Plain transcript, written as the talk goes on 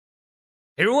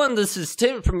Hey everyone, this is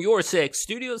Tim from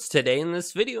YourSixStudios. Today in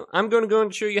this video, I'm going to go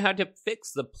and show you how to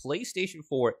fix the PlayStation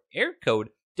 4 error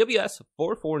code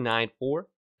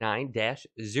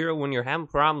WS-44949-0 when you're having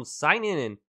problems signing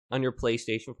in on your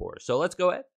PlayStation 4. So let's go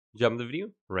ahead, jump into the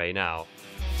video right now.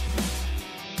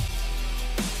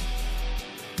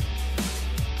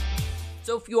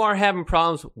 So if you are having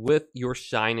problems with your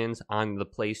sign-ins on the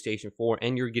PlayStation 4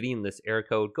 and you're getting this error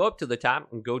code, go up to the top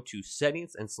and go to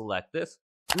Settings and select this.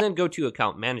 And then go to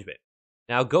Account Management.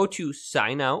 Now go to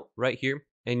Sign Out right here,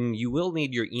 and you will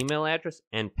need your email address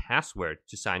and password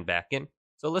to sign back in.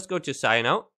 So let's go to Sign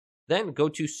Out, then go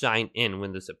to Sign In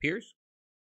when this appears.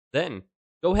 Then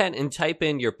go ahead and type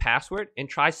in your password and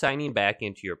try signing back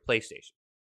into your PlayStation.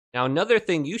 Now another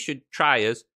thing you should try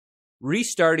is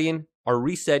restarting or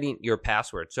resetting your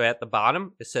password. So at the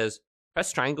bottom it says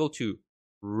press triangle to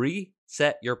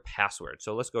reset your password.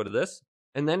 So let's go to this,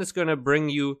 and then it's going to bring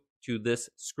you to this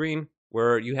screen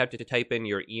where you have to type in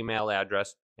your email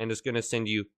address, and it's going to send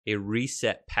you a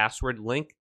reset password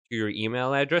link to your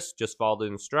email address. Just follow the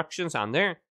instructions on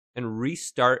there and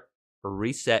restart or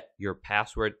reset your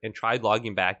password and try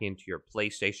logging back into your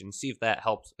PlayStation. See if that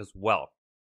helps as well.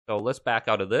 So let's back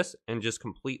out of this and just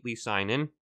completely sign in.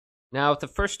 Now if the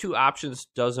first two options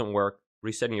doesn't work,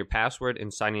 resetting your password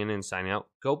and signing in and signing out,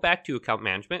 go back to Account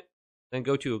Management, then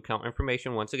go to Account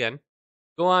Information once again.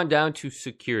 Go on down to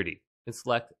Security and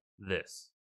select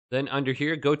this. Then under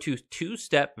here, go to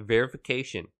Two-Step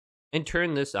Verification and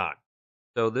turn this on.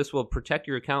 So this will protect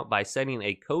your account by sending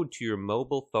a code to your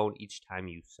mobile phone each time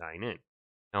you sign in.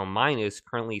 Now mine is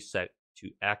currently set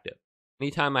to active.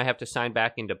 Anytime I have to sign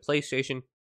back into PlayStation,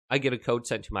 I get a code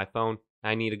sent to my phone.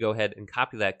 I need to go ahead and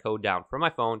copy that code down from my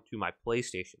phone to my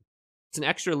PlayStation. It's an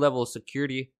extra level of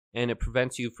security and it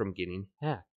prevents you from getting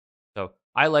hacked. So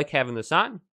I like having this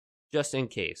on, just in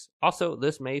case. Also,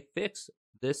 this may fix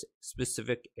this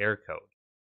specific error code.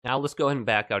 Now let's go ahead and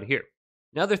back out of here.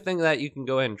 Another thing that you can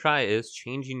go ahead and try is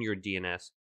changing your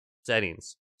DNS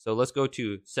settings. So let's go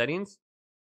to Settings,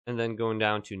 and then going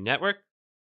down to Network,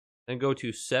 then go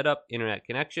to Set Up Internet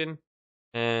Connection,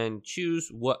 and choose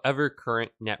whatever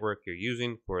current network you're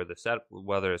using for the setup,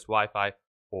 whether it's Wi-Fi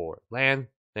or LAN.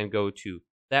 Then go to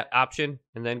that option,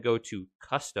 and then go to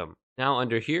Custom. Now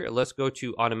under here, let's go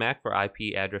to Automatic for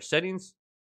IP address settings.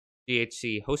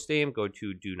 DHC host name, go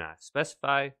to Do Not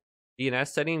Specify. DNS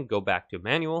setting, go back to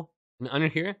Manual. And under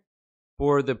here,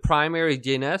 for the primary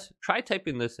DNS, try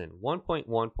typing this in,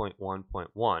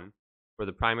 1.1.1.1 for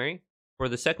the primary. For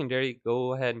the secondary,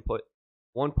 go ahead and put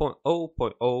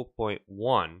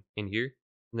 1.0.0.1 in here,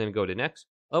 and then go to Next.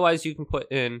 Otherwise, you can put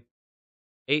in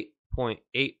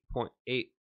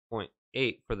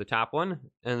 8.8.8.8 for the top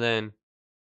one, and then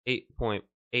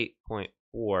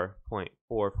 8.8.4.4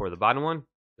 for the bottom one.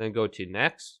 Then go to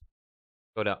Next.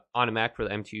 Go to Automatic for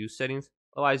the MTU settings.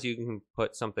 Otherwise, you can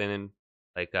put something in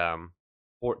like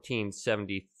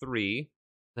 1473.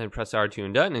 Then press R2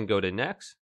 and done, and go to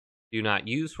Next. Do not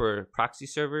use for proxy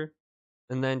server,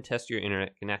 and then test your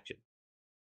internet connection.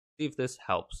 See if this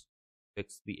helps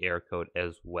fix the error code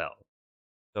as well.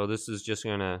 So this is just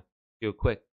gonna do a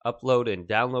quick upload and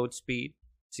download speed.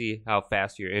 See how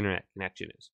fast your internet connection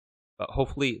is. But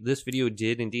hopefully this video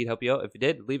did indeed help you out. If it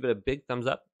did, leave it a big thumbs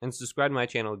up and subscribe to my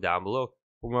channel down below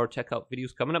for more tech help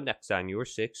videos coming up next on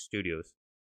YourSixStudios.